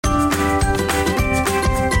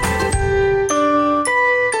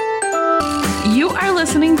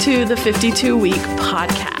to the 52 Week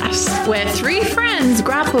Podcast, where three friends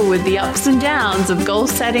grapple with the ups and downs of goal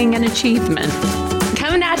setting and achievement.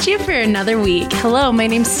 Coming at you for another week. Hello, my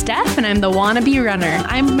name's Steph, and I'm the wannabe runner.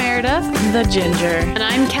 I'm Meredith, the ginger. And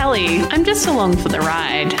I'm Kelly. I'm just along for the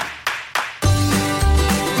ride.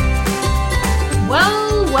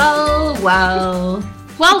 Well.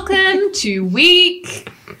 Welcome to week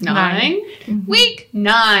 9. Week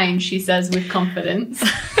 9, she says with confidence.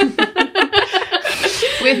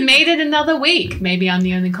 We've made it another week. Maybe I'm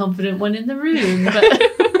the only confident one in the room, but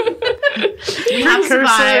we have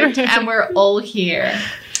survived and we're all here.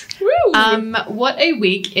 Woo. What a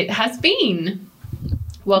week it has been.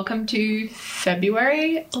 Welcome to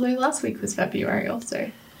February, although last week was February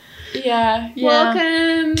also. Yeah.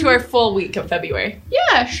 Welcome to our full week of February.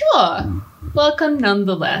 Yeah, sure. Welcome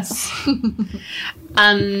nonetheless.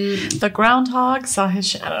 The groundhog saw his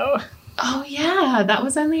shadow. Oh yeah, that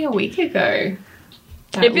was only a week ago.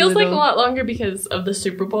 It feels like a lot longer because of the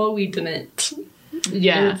Super Bowl. We didn't.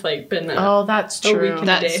 Yeah. It's like been that's true. A week and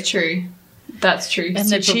a day. That's true. And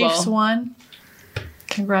Super the Chiefs Bowl. won.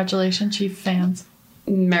 Congratulations, Chief fans.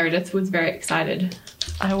 Meredith was very excited.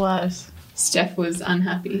 I was. Steph was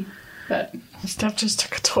unhappy. But Steph just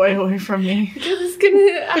took a toy away from me. Because it's going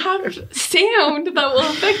to have sound that will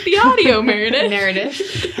affect the audio,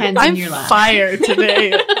 Meredith. Hands I'm in your lap. fired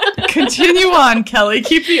today. Continue on, Kelly.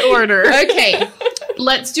 Keep the order. Okay.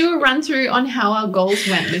 Let's do a run through on how our goals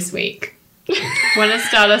went this week. Want to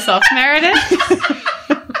start us off, Meredith?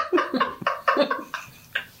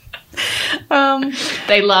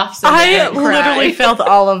 They laughed so they I don't cry. literally failed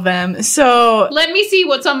all of them. So Let me see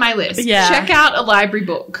what's on my list. Yeah. Check out a library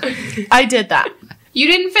book. I did that. You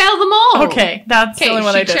didn't fail them all. Okay, that's the only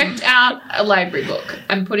one I she did. checked out a library book.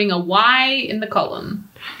 I'm putting a Y in the column.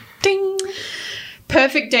 Ding.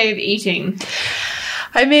 Perfect day of eating.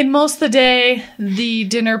 I made most of the day. The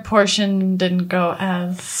dinner portion didn't go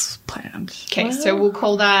as planned. Okay, so we'll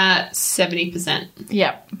call that 70%.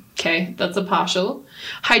 Yep. Okay, that's a partial.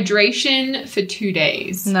 Hydration for 2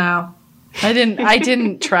 days. No. I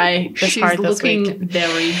didn't try this She's hard this looking week.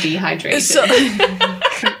 very dehydrated. So,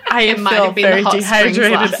 I might feel have been the very hot springs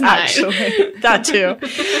dehydrated, last night. actually. That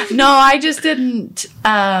too. No, I just didn't.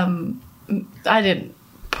 I didn't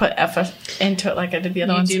put effort into it like I did the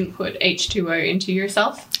other You ones. didn't put H2O into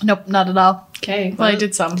yourself? Nope, not at all. Okay. Well, I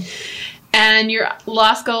did some. And your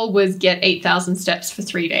last goal was get 8,000 steps for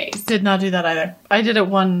 3 days. Did not do that either. I did it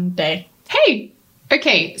one day. Hey!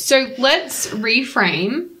 Okay, so let's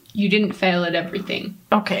reframe. You didn't fail at everything.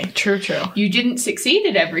 Okay, true. You didn't succeed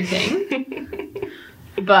at everything.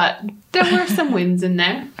 But there were some wins in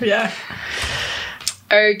there. Yeah.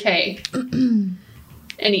 Okay.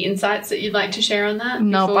 Any insights that you'd like to share on that?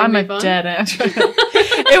 Nope, before we I'm a move on? dead end.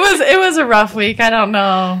 It was a rough week. I don't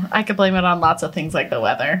know. I could blame it on lots of things like the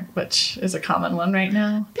weather, which is a common one right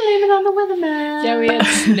now. Blame it on the weatherman. Yeah, we had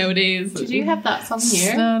snow days. Did you have that song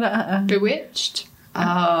here? Snowed, Bewitched?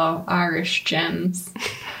 Oh, Irish gems.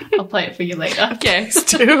 I'll play it for you later. Okay.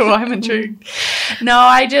 too. I'm intrigued. No,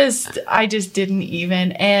 I just didn't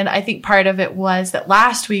even. And I think part of it was that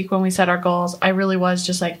last week when we set our goals, I really was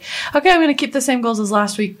just like, okay, I'm going to keep the same goals as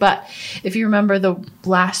last week. But if you remember the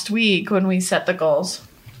last week when we set the goals,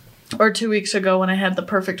 or 2 weeks ago when I had the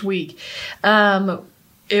perfect week,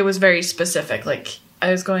 it was very specific. Like, I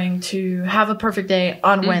was going to have a perfect day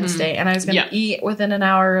on Wednesday, and I was going to eat within an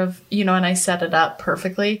hour of, and I set it up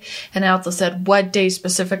perfectly. And I also said what day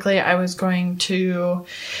specifically I was going to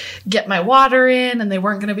get my water in, and they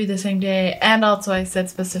weren't going to be the same day. And also I said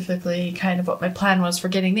specifically kind of what my plan was for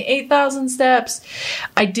getting the 8,000 steps.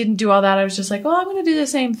 I didn't do all that. I was just like, well, I'm going to do the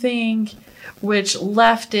same thing, which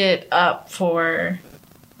left it up for...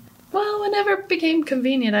 Well, whenever it became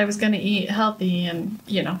convenient, I was going to eat healthy and,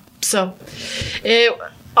 So it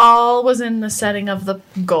all was in the setting of the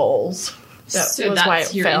goals. So was that's why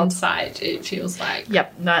it your failed. insight, it feels like.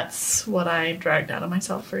 Yep, that's what I dragged out of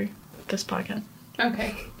myself for this podcast.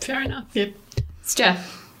 Okay, fair enough. Yep.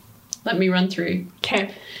 Steph, let me run through.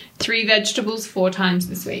 Okay. 3 vegetables 4 times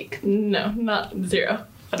this week. No, not 0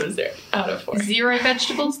 out of 0 out of 4. 0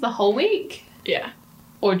 vegetables the whole week? Yeah.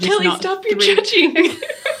 Or just Kelly, not stop your 3? judging.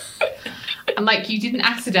 I'm like, you didn't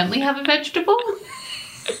accidentally have a vegetable?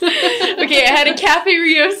 Okay, I had a Cafe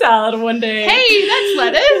Rio salad one day. Hey, that's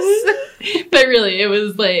lettuce! But really, it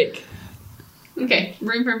was like... Okay,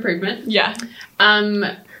 room for improvement. Yeah.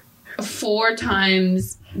 4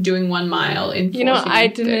 times doing 1 mile in 40 I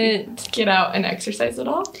didn't get out and exercise at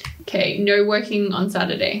all. Okay, no working on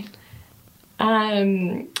Saturday.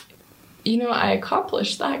 I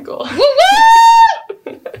accomplished that goal.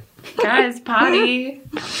 Guys, party.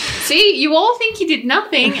 See, you all think you did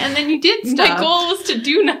nothing, and then you did stuff. My goal was to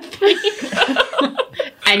do nothing.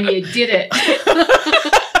 And you did it.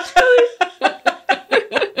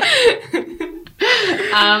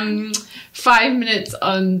 5 minutes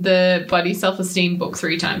on the Body Self-Esteem book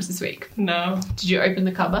 3 times this week. No. Did you open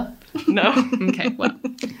the cover? No. Okay, well,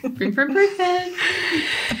 room for improvement.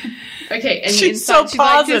 Okay, any She's so insights you'd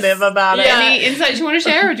like to positive about it. Any insights you want to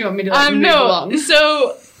share, or do you want me to move no. along?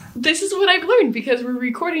 So this is what I've learned because we're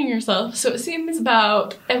recording yourself. So it seems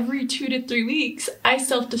about every 2 to 3 weeks, I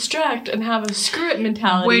self-destruct and have a screw it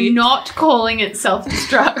mentality. We're not calling it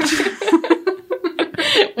self-destruct.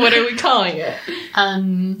 What are we calling it?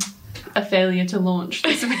 A failure to launch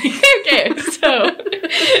this week. Okay, so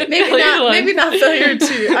maybe not failure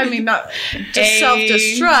to. I mean, not just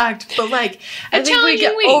self-destruct, but like I think we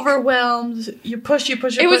get overwhelmed. You push. It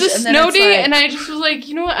was a snow day, and I just was like,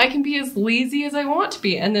 you know what? I can be as lazy as I want to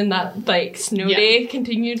be, and then that like snow day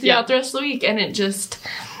continued throughout the rest of the week, and it just,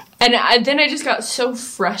 then I just got so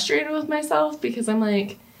frustrated with myself because I'm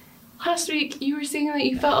like, last week you were saying that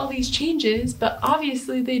you felt all these changes, but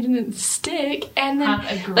obviously they didn't stick. And then,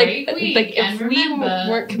 have a great week, like if we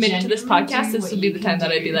weren't committed to this podcast, this would be the time that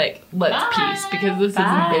I'd be like, let's peace, because this is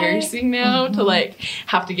embarrassing now to like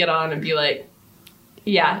have to get on and be like,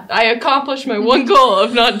 yeah, I accomplished my one goal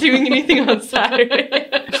of not doing anything on Saturday.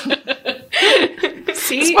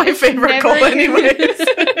 See, it's my favorite goal, anyways.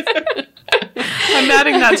 I'm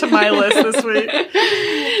adding that to my list this week.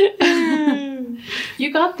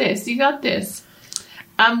 You got this. You got this.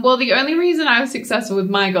 Well, the only reason I was successful with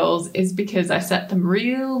my goals is because I set them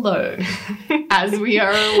real low, as we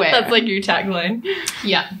are aware. That's like your tagline.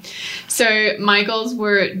 Yeah. So my goals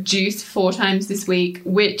were juice 4 times this week,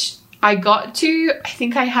 which I got to, I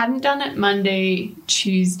think I hadn't done it Monday,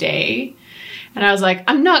 Tuesday. And I was like,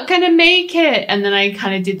 I'm not going to make it. And then I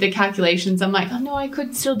kind of did the calculations. I'm like, oh no, I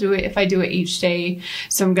could still do it if I do it each day.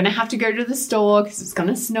 So I'm going to have to go to the store because it's going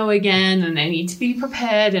to snow again and I need to be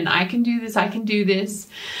prepared and I can do this.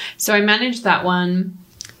 So I managed that one.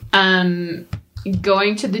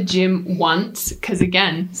 Going to the gym once because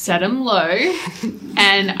again, set them low.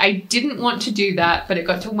 And I didn't want to do that, but it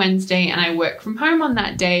got to Wednesday and I worked from home on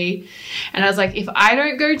that day. And I was like, if I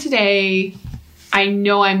don't go today, I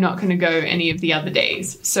know I'm not going to go any of the other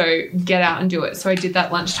days. So get out and do it. So I did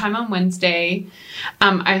that lunchtime on Wednesday.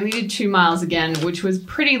 I only did 2 miles again, which was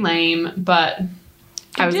pretty lame, but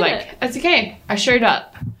I was like, that's okay. I showed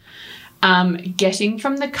up. Getting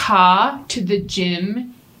from the car to the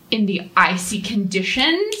gym in the icy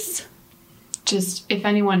conditions. Just, if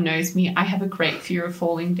anyone knows me, I have a great fear of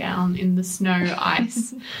falling down in the snow,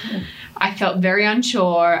 ice. I felt very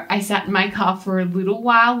unsure. I sat in my car for a little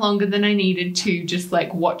while longer than I needed to, just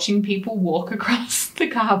like watching people walk across the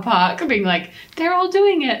car park, being like, they're all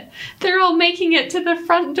doing it. They're all making it to the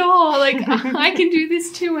front door. Like, I can do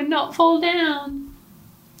this too and not fall down.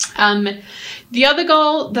 The other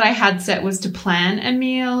goal that I had set was to plan a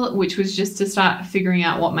meal, which was just to start figuring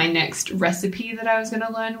out what my next recipe that I was going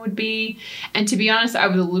to learn would be. And to be honest, I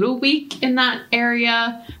was a little weak in that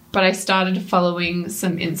area, but I started following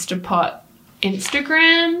some Instapot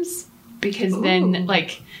Instagrams because then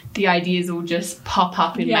like the ideas will just pop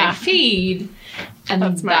up in my feed and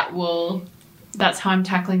that's how I'm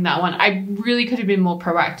tackling that one. I really could have been more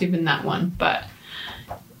proactive in that one, but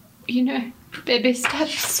you know, baby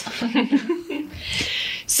steps.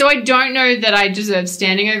 So I don't know that I deserve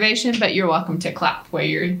standing ovation, but you're welcome to clap where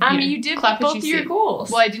you're. You did clap both your goals.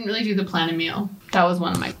 Well, I didn't really do the plan a meal. That was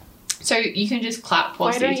one of my. So you can just clap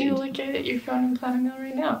while seated. Why don't you look at your phone and plan a meal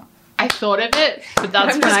right now? I thought of it, but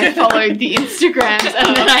that's when I followed the Instagrams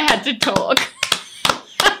and then I had to talk.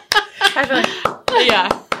 I feel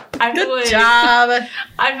like, Good job.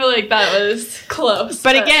 I feel like that was close.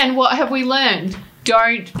 But again, what have we learned?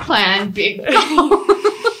 Don't plan big goals.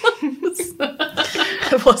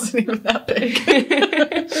 It wasn't even that big.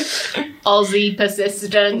 Aussie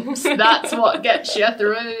persistence. That's what gets you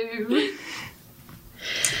through.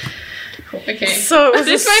 Okay. So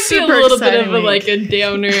this might be a little bit of a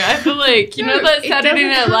downer. I feel like, you know that Saturday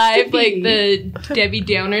Night Live, like the Debbie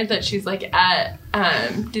Downer that she's like at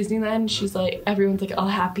Disneyland. She's like, everyone's like all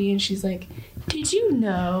happy and she's like, did you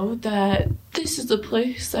know that this is the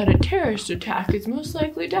place that a terrorist attack is most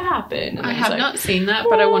likely to happen? And I have not seen that,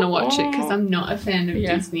 but I want to watch it because I'm not a fan of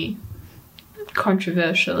Yeah. Disney.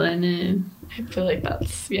 Controversial, I know. I feel like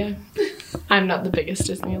that's, I'm not the biggest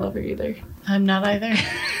Disney lover either. I'm not either.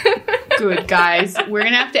 Good, guys. We're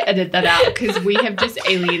going to have to edit that out because we have just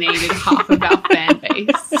alienated half of our fan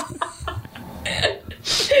base.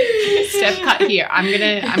 Steph, cut here. I'm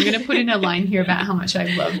gonna put in a line here about how much I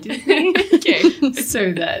love Disney. Okay.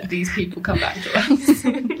 So that these people come back to us.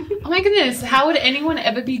 Oh my goodness, how would anyone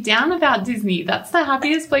ever be down about Disney? That's the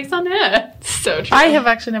happiest place on earth. So true. I have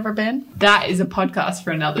actually never been. That is a podcast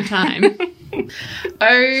for another time.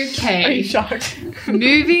 Okay. Are you shocked?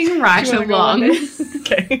 Moving right along.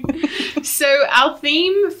 Okay. So our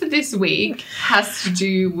theme for this week has to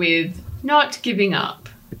do with not giving up.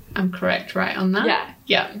 I'm correct, right, on that? Yeah.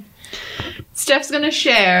 Yeah. Steph's going to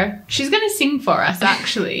share. She's going to sing for us,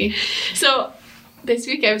 actually. So this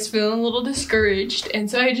week I was feeling a little discouraged,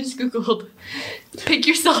 and so I just Googled pick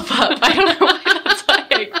yourself up. I don't know why that's why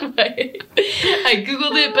I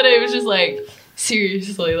Googled it, but I was just like,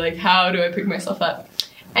 seriously, like, how do I pick myself up?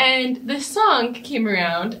 And this song came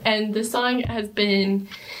around, and the song has been,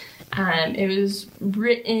 it was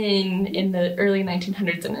written in the early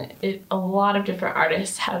 1900s, and a lot of different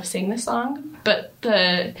artists have sang this song, but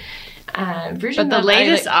the version but the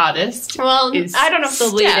latest artist is I don't know if the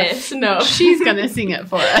Steph. latest, no. She's going to sing it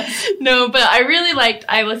for us. No, but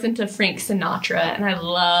I listened to Frank Sinatra, and I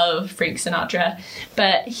love Frank Sinatra,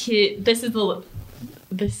 but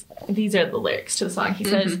these are the lyrics to the song. He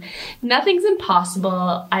says, "Nothing's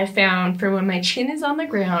impossible, I found, for when my chin is on the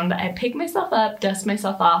ground, I pick myself up, dust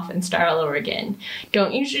myself off, and start all over again.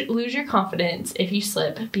 Don't lose your confidence. If you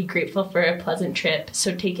slip, be grateful for a pleasant trip.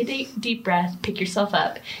 So take a deep breath, pick yourself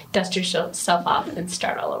up, dust yourself off, and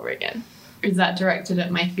start all over again." Is that directed at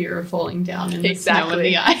my fear of falling down in the Exactly. snow and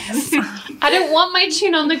the ice? I don't want my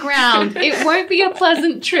chin on the ground. It won't be a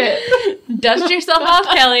pleasant trip. Dust yourself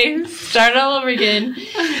off, Kelly. Start all over again.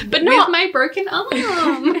 But no, With my broken arm.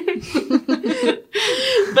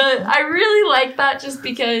 But I really like that just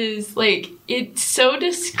because, like, it's so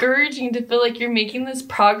discouraging to feel like you're making this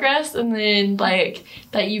progress and then, like,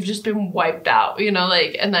 that you've just been wiped out, you know,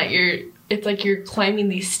 like, and that it's like you're climbing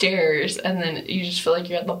these stairs and then you just feel like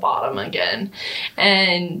you're at the bottom again.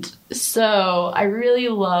 And so I really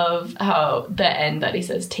love how the end that he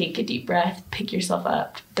says, take a deep breath, pick yourself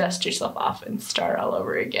up, dust yourself off, and start all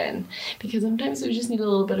over again. Because sometimes we just need a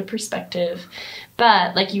little bit of perspective.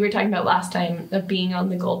 But like you were talking about last time of being on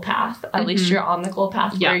the gold path, at least you're on the gold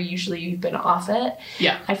path where usually you've been off it.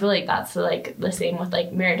 Yeah. I feel like that's like the same with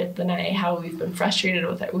like Meredith and I, how we've been frustrated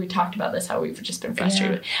with it. We talked about this, how we've just been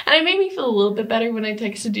frustrated. And it made me feel a little bit better when I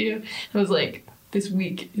texted you. I was like, this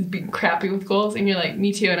week is being crappy with goals, and you're like,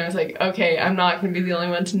 me too. And I was like, okay, I'm not going to be the only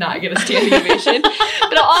one to not get a standing ovation.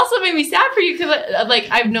 But it also made me sad for you because, like,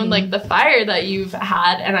 I've known, like, the fire that you've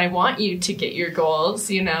had, and I want you to get your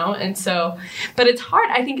goals, you know? And so, but it's hard.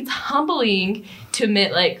 I think it's humbling to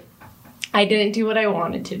admit, like, I didn't do what I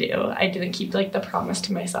wanted to do. I didn't keep, like, the promise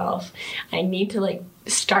to myself. I need to, like,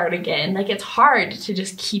 start again. Like, it's hard to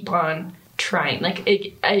just keep on trying. Like,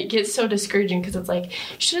 it gets so discouraging because it's like,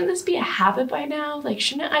 shouldn't this be a habit by now? Like,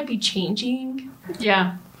 shouldn't I be changing?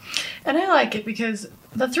 Yeah. And I like it because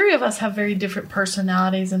the three of us have very different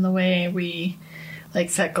personalities in the way we like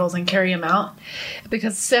set goals and carry them out.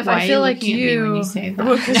 Because Steph, Why I feel like when you say that?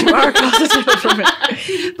 well, because you are positive for me.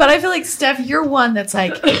 But I feel like Steph, you're one that's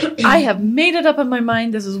like, I have made it up in my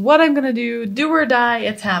mind. This is what I'm gonna do or die.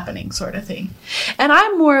 It's happening, sort of thing. And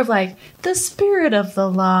I'm more of like the spirit of the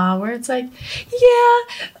law, where it's like, yeah,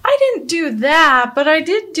 I didn't do that, but I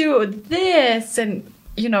did do this, and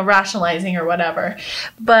you know, rationalizing or whatever.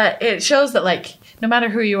 But it shows that like, no matter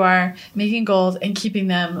who you are, making goals and keeping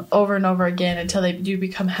them over and over again until they do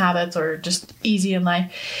become habits or just easy in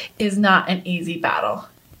life is not an easy battle.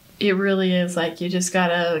 It really is like you just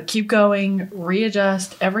gotta keep going,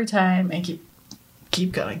 readjust every time, and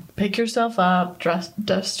keep going. Pick yourself up,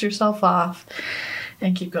 dust yourself off,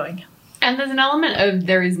 and keep going. And there's an element of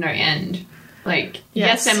there is no end. Like,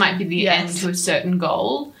 yes there might be the end to a certain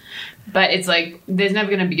goal, but it's like, there's never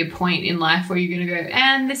going to be a point in life where you're going to go,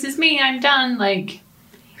 and this is me, I'm done. Like,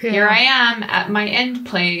 here I am at my end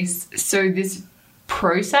place. So this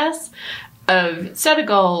process of set a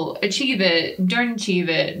goal, achieve it, don't achieve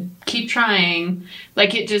it, keep trying,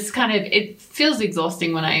 like, it just kind of, it feels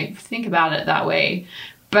exhausting when I think about it that way.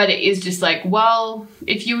 But it is just like, well,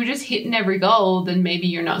 if you were just hitting every goal, then maybe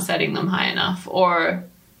you're not setting them high enough. Or,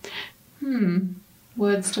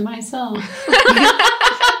 words to myself.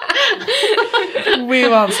 We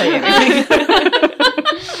won't say anything.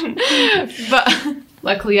 But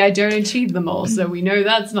luckily I don't achieve them all, so we know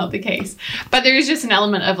that's not the case. But there is just an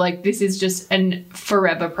element of like, this is just an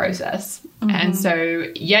forever process. And so,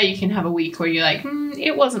 yeah, you can have a week where you're like,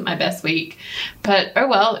 it wasn't my best week. But, oh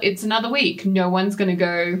well, it's another week. No one's going to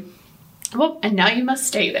go, well, and now you must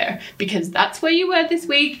stay there because that's where you were this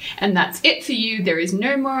week and that's it for you. There is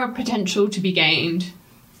no more potential to be gained.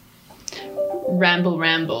 ramble,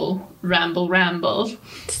 ramble, ramble, ramble.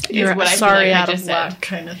 You're what I sorry feel like out I of just said. luck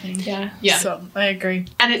kind of thing. Yeah. Yeah. So I agree.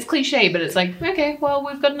 And it's cliche, but it's like, okay, well,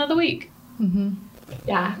 we've got another week. Mm-hmm.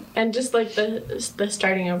 Yeah, and just like the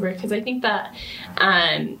starting over, because I think that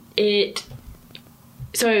it.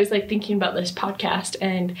 So I was like thinking about this podcast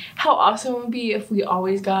and how awesome it would be if we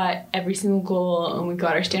always got every single goal and we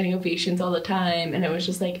got our standing ovations all the time, and it was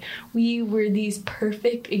just like we were these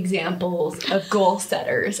perfect examples of goal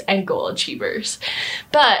setters and goal achievers.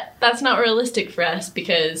 But that's not realistic for us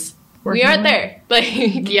because we aren't there. Like,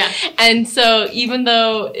 Yeah. And so even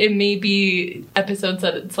though it may be episodes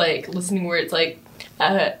that it's like listening where it's like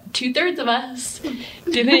 2/3 of us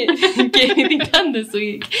didn't get anything done this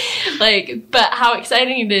week. Like, but how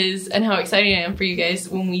exciting it is and how excited I am for you guys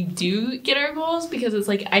when we do get our goals, because it's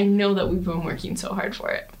like I know that we've been working so hard for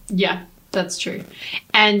it. Yeah, that's true.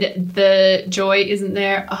 And the joy isn't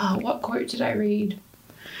there. Oh, what quote did I read?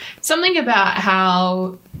 Something about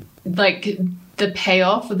how, like, the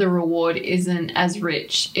payoff or the reward isn't as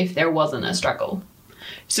rich if there wasn't a struggle.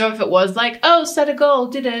 So if it was like, oh, set a goal,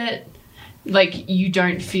 did it, like, you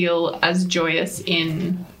don't feel as joyous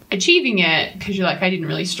in achieving it because you're like, I didn't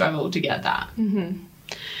really struggle to get that. Mm-hmm.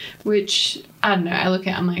 Which, I don't know, I look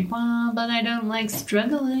at it, I'm like, well, but I don't like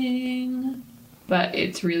struggling. But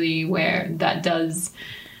it's really where that does,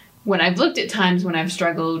 when I've looked at times when I've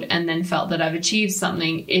struggled and then felt that I've achieved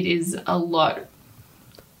something, it is a lot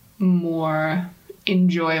more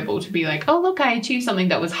enjoyable to be like, oh, look, I achieved something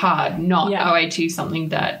that was hard, not, Yeah. oh, I achieved something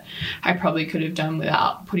that I probably could have done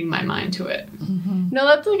without putting my mind to it. No,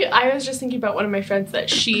 that's like, I was just thinking about one of my friends that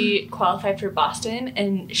she qualified for Boston,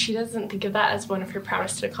 and she doesn't think of that as one of her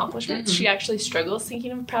proudest accomplishments. She actually struggles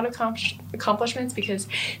thinking of proud accomplishments because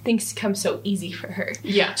things come so easy for her.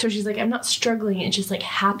 Yeah. So she's like, I'm not struggling, it just like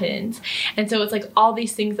happens. And so it's like all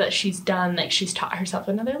these things that she's done, like she's taught herself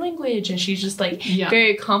another language, and she's just like Yeah.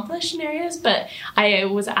 very accomplished in areas. But I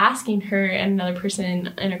was asking her and another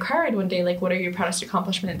person in a car ride one day, like, what are your proudest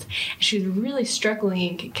accomplishments? And she was really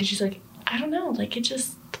struggling because she's like, I don't know, like it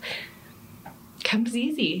just comes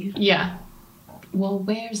easy. Yeah. Well,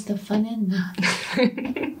 where's the fun in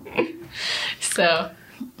that? So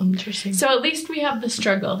Interesting. at least we have the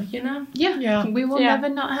struggle, you know? Yeah. Yeah. We will Yeah. never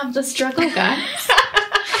not have the struggle, guys.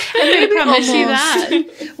 I promise you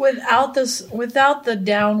that. Without the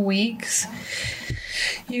down weeks,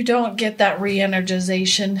 you don't get that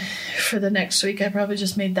re-energization for the next week. I probably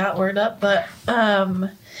just made that word up, but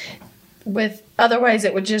with otherwise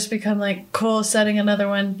it would just become like, cool, setting another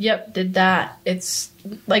one. Yep, did that. It's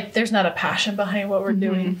like there's not a passion behind what we're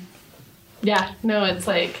doing. Yeah, no, it's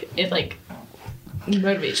like, it like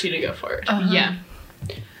motivates you to go forward. Yeah.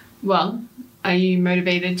 Well, are you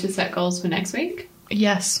motivated to set goals for next week?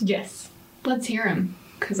 Yes. Yes. Let's hear them,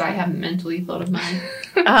 because I haven't mentally thought of mine.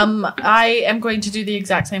 I am going to do the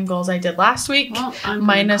exact same goals I did last week, Well, I'm gonna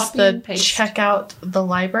minus copy the and paste. check out the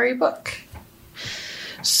library book.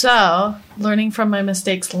 So, learning from my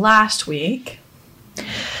mistakes last week,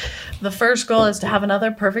 the first goal is to have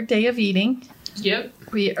another perfect day of eating. Yep.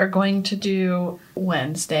 We are going to do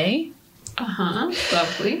Wednesday. Uh-huh.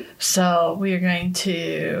 Lovely. So, we are going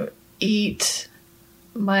to eat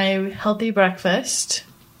my healthy breakfast.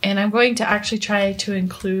 And I'm going to actually try to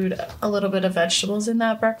include a little bit of vegetables in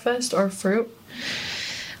that breakfast or fruit.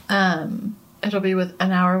 It'll be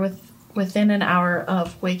within an hour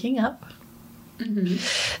of waking up.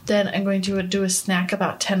 Mm-hmm. Then I'm going to do a snack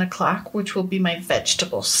about 10 o'clock, which will be my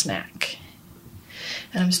vegetable snack.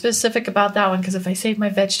 And I'm specific about that one because if I save my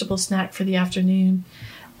vegetable snack for the afternoon,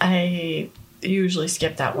 I usually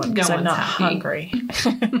skip that one because No I'm one's not happy. hungry.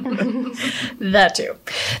 That too.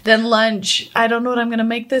 Then lunch. I don't know what I'm going to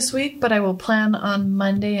make this week, but I will plan on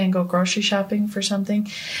Monday and go grocery shopping for something.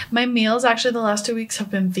 My meals, actually, the last 2 weeks have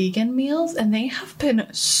been vegan meals, and they have been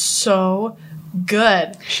so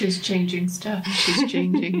good. She's changing stuff. She's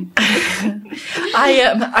changing.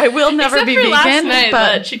 I will never Except be for last vegan, night, but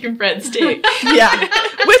that chicken fried steak. yeah,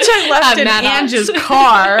 which I left in Maddox. Angie's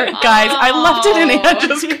car, guys. I left it in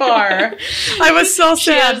Angie's car. I was so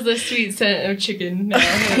She has sad. the sweet scent of chicken now.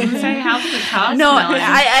 Say, how's the car No, smelling?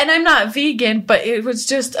 I'm not vegan, but it was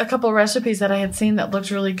just a couple recipes that I had seen that looked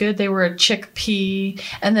really good. They were a chickpea,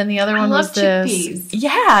 and then the other one was love this. chickpeas.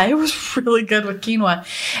 Yeah, it was really good with quinoa,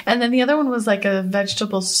 and then the other one was like a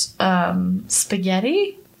vegetable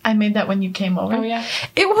spaghetti. I made that when you came over. Oh, yeah.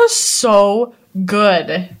 It was so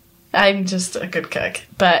good. I'm just a good cook,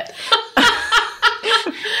 but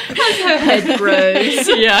Her head grows.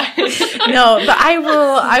 Yeah. no, but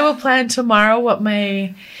I will plan tomorrow what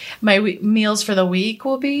my meals for the week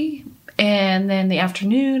will be, and then the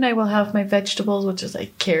afternoon I will have my vegetables, which is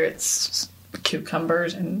like carrots,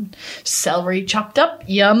 cucumbers and celery chopped up.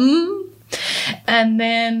 Yum. And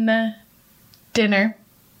then dinner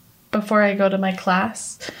before I go to my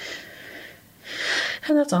class.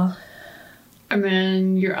 And that's all. And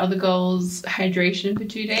then your other goals, hydration for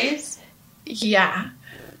 2 days? Yeah.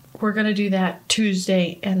 We're going to do that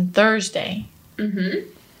Tuesday and Thursday. Mm-hmm.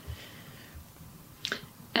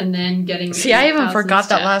 And then getting... See, I even forgot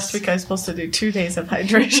that last week I was supposed to do 2 days of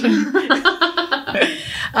hydration.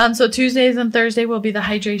 So Tuesdays and Thursday will be the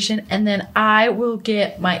hydration. And then I will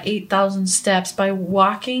get my 8,000 steps by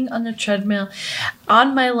walking on the treadmill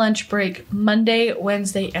on my lunch break Monday,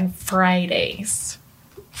 Wednesday, and Fridays.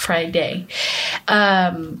 Friday.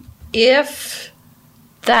 If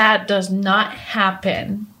that does not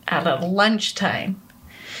happen at a lunchtime,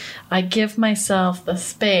 I give myself the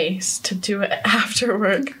space to do it after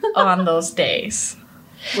work on those days.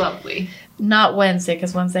 Lovely. Not Wednesday,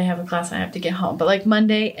 because Wednesday I have a class and I have to get home. But like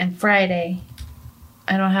Monday and Friday,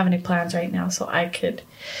 I don't have any plans right now, so I could,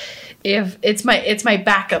 if it's my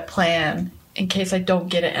backup plan in case I don't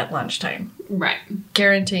get it at lunchtime. Right.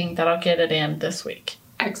 Guaranteeing that I'll get it in this week.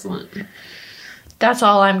 Excellent. That's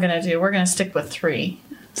all I'm going to do. We're going to stick with 3.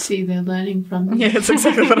 See, they're learning from me. Yeah, that's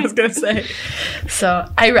exactly what I was going to say. So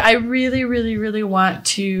I really, really, really want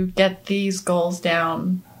to get these goals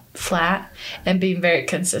down flat and being very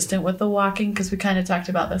consistent with the walking, because we kind of talked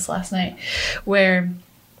about this last night, where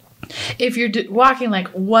if you're walking like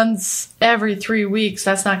once every 3 weeks,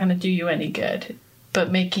 that's not going to do you any good.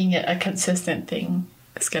 But making it a consistent thing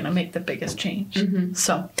is going to make the biggest change. Mm-hmm.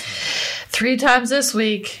 So 3 times this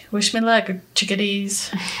week. Wish me luck,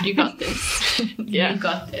 chickadees. You got this. Yeah. You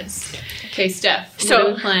got this. Okay, Steph. So what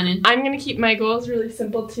are we planning? I'm going to keep my goals really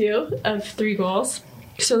simple too, of 3 goals.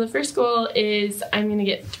 So the first goal is I'm going to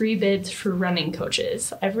get 3 bids for running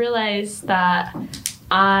coaches. I've realized that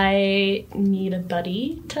I need a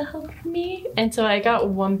buddy to help me. And so I got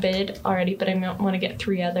 1 bid already, but I want to get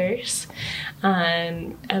 3 others.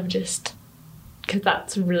 Because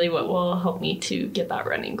that's really what will help me to get that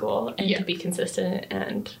running goal and to be consistent.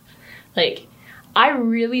 And like, I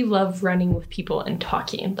really love running with people and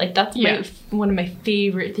talking. Like, that's one of my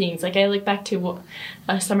favorite things. Like, I look back to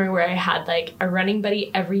a summer where I had like a running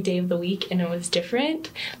buddy every day of the week and it was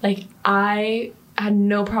different. Like, I had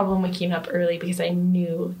no problem waking up early because I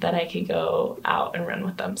knew that I could go out and run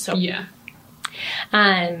with them. So yeah.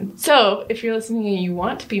 So if you're listening and you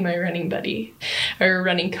want to be my running buddy or a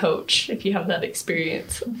running coach, if you have that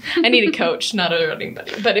experience, I need a coach, not a running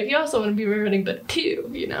buddy. But if you also want to be my running buddy too,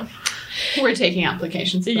 you know, we're taking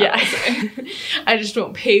applications for that. Yeah. I just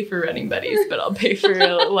won't pay for running buddies, but I'll pay for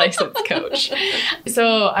a licensed coach.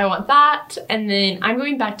 So I want that. And then I'm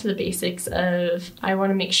going back to the basics of, I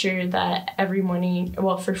want to make sure that every morning,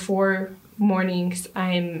 well, for 4 mornings,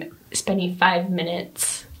 I'm spending 5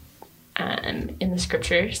 minutes in the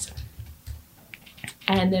scriptures.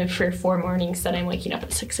 And then for 4 mornings that I'm waking up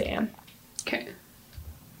at 6 a.m. Okay.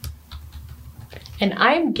 And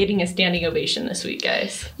I'm getting a standing ovation this week,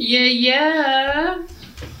 guys. Yeah.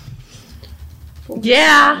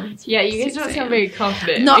 Yeah. Yeah, you guys don't sound very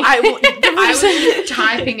confident. No, I was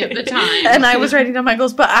typing at the time. And I was writing down my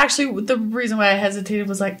goals, but actually the reason why I hesitated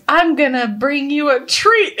was like, I'm going to bring you a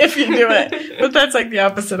treat if you do it. But that's like the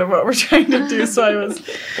opposite of what we're trying to do, so I was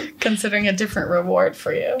considering a different reward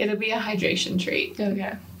for you. It'll be a hydration treat.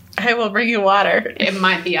 Okay. I will bring you water. It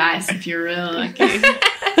might be ice if you're really lucky.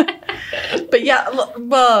 But yeah,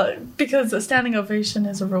 well, because a standing ovation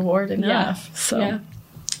is a reward enough. Yeah. So. Yeah.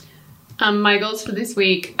 My goals for this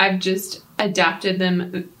week, I've just adapted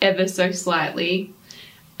them ever so slightly.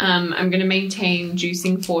 I'm going to maintain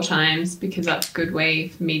juicing 4 times because that's a good way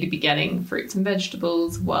for me to be getting fruits and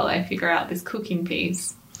vegetables while I figure out this cooking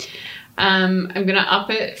piece. I'm going to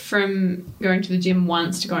up it from going to the gym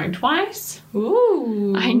once to going twice.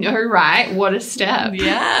 Ooh. I know, right? What a step.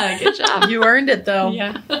 Yeah, good job. You earned it, though.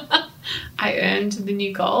 Yeah. I earned the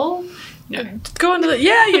new goal. No. Going to the...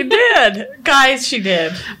 Yeah, you did. Guys, she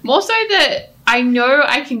did. More so that I know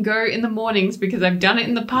I can go in the mornings because I've done it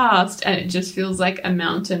in the past and it just feels like a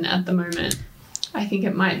mountain at the moment. I think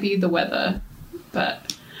it might be the weather,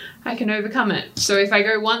 but I can overcome it. So if I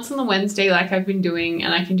go once on the Wednesday like I've been doing,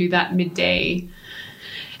 and I can do that midday,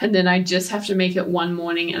 and then I just have to make it one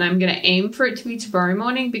morning, and I'm going to aim for it to be tomorrow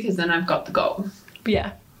morning because then I've got the goal.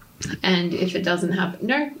 Yeah. And if it doesn't happen,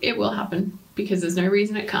 no, it will happen because there's no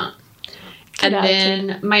reason it can't. And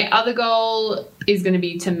then my other goal is going to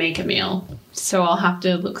be to make a meal. So I'll have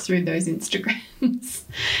to look through those Instagrams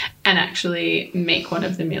and actually make one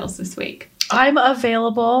of the meals this week. I'm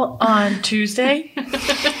available on Tuesday.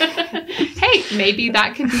 Hey, maybe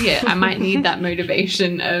that can be it. I might need that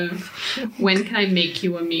motivation of when can I make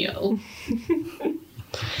you a meal?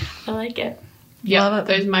 I like it. Yeah,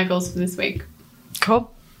 those are my goals for this week.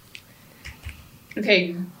 Cool.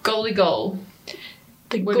 Okay, goalie goal.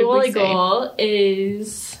 The goalie goal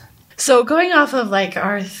is... So going off of like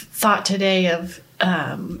our thought today of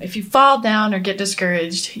if you fall down or get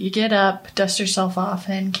discouraged, you get up, dust yourself off,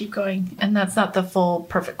 and keep going. And that's not the full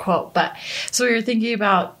perfect quote, but so we were thinking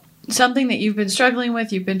about something that you've been struggling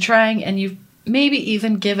with, you've been trying, and you've maybe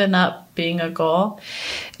even given up being a goal,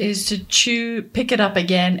 is to pick it up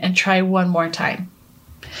again and try one more time.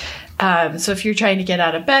 So if you're trying to get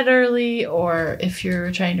out of bed early, or if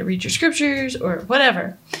you're trying to read your scriptures or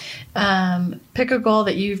whatever, pick a goal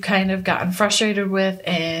that you've kind of gotten frustrated with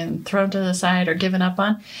and thrown to the side or given up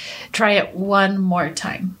on. Try it one more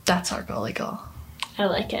time. That's our goalie goal. I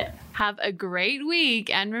like it. Have a great week,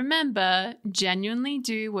 and remember, genuinely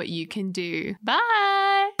do what you can do.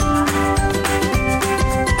 Bye!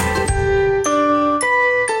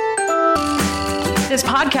 This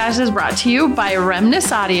podcast is brought to you by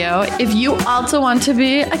Remnus Audio. If you also want to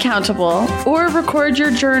be accountable or record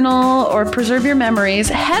your journal or preserve your memories,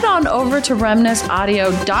 head on over to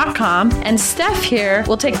remnusaudio.com, and Steph here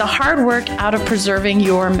will take the hard work out of preserving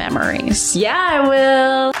your memories. Yeah, I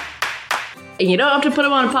will. And you don't have to put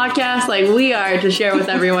them on a podcast like we are to share with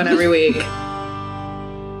everyone every week.